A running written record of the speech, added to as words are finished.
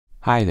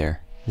Hi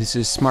there, this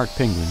is Smart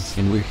Penguins,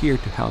 and we're here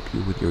to help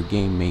you with your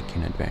game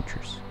making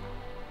adventures.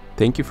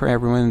 Thank you for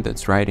everyone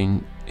that's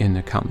writing in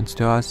the comments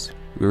to us.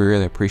 We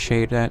really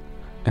appreciate that.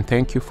 And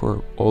thank you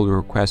for all the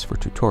requests for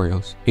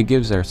tutorials. It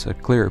gives us a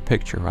clearer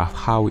picture of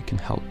how we can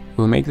help.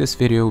 We'll make this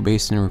video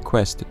based on a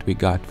request that we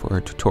got for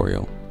a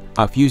tutorial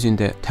of using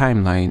the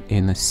timeline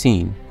in a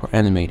scene for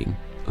animating.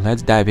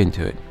 Let's dive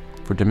into it.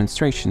 For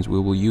demonstrations, we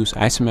will use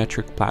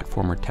isometric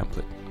platformer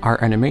template. Our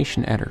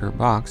animation editor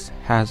box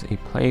has a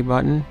play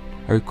button,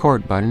 a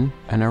record button,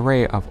 an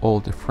array of all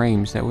the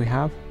frames that we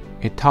have,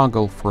 a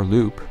toggle for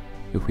loop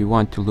if we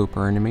want to loop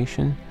our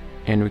animation,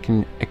 and we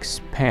can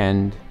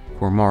expand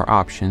for more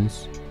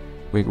options.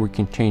 We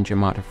can change the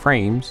amount of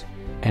frames,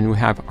 and we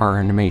have our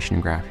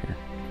animation graph here.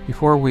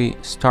 Before we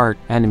start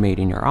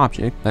animating your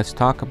object, let's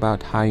talk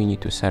about how you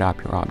need to set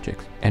up your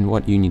object and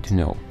what you need to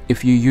know.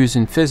 If you're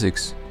using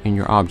physics in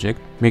your object,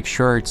 make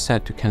sure it's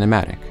set to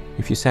kinematic.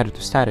 If you set it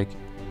to static,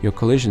 your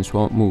collisions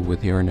won't move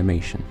with your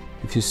animation.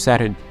 If you set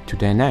it to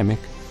dynamic,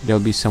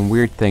 there'll be some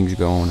weird things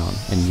going on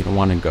and you don't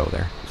want to go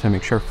there. So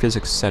make sure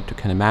physics is set to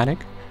kinematic.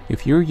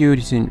 If you're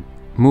using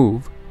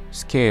move,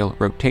 scale,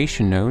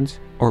 rotation nodes,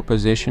 or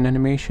position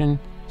animation,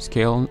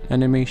 scale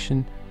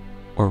animation,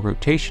 or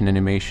rotation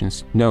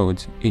animations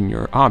nodes in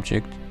your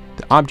object,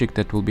 the object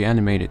that will be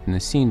animated in the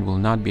scene will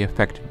not be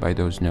affected by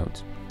those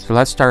nodes. So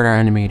let's start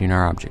animating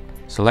our object.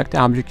 Select the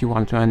object you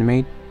want to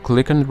animate,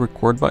 click on the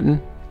record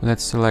button.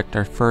 Let's select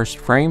our first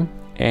frame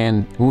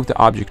and move the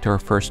object to our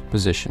first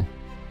position.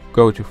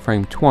 Go to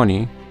frame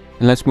 20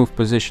 and let's move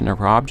position of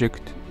our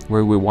object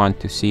where we want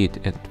to see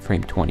it at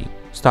frame 20.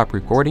 Stop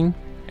recording,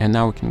 and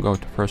now we can go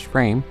to first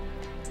frame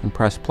and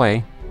press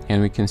play,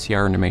 and we can see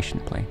our animation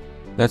play.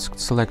 Let's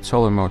select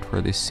solo mode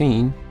for this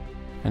scene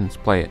and let's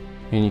play it,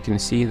 and you can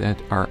see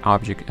that our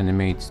object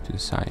animates to the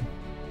side.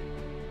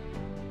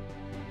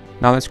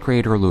 Now let's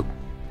create our loop.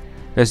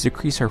 Let's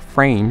decrease our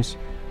frames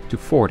to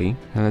 40,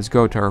 and let's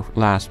go to our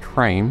last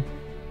frame,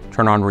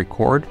 turn on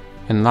record,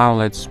 and now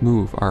let's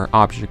move our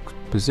object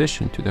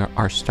position to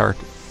our start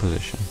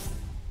position.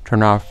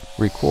 Turn off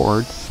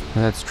record,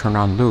 and let's turn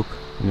on loop,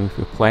 and if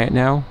we play it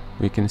now,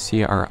 we can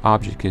see our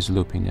object is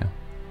looping now.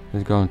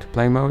 Let's go into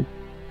play mode,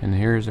 and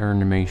here's our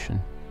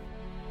animation.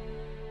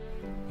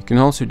 You can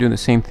also do the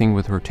same thing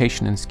with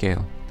rotation and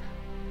scale.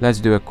 Let's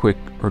do a quick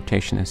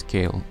rotation and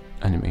scale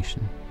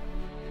animation.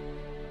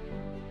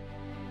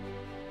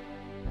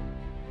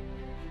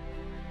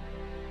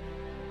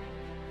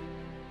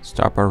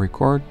 Stop our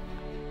record,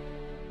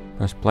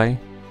 press play.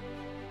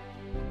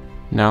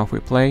 Now if we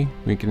play,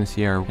 we can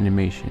see our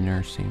animation in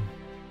our scene.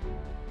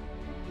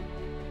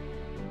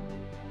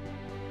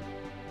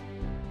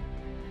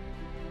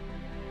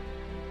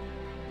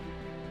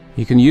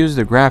 You can use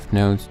the graph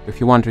nodes. If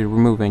you want to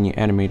remove any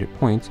animated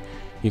points,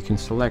 you can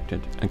select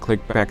it and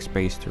click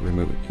backspace to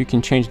remove it. You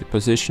can change the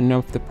position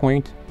of the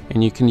point,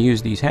 and you can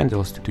use these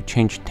handles to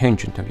change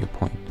tangent of your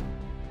point.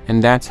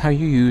 And that's how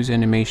you use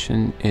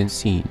animation in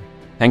scene.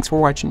 Thanks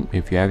for watching.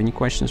 If you have any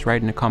questions,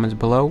 write in the comments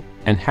below,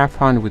 and have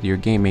fun with your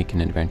game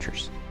making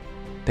adventures.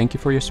 Thank you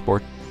for your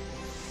support.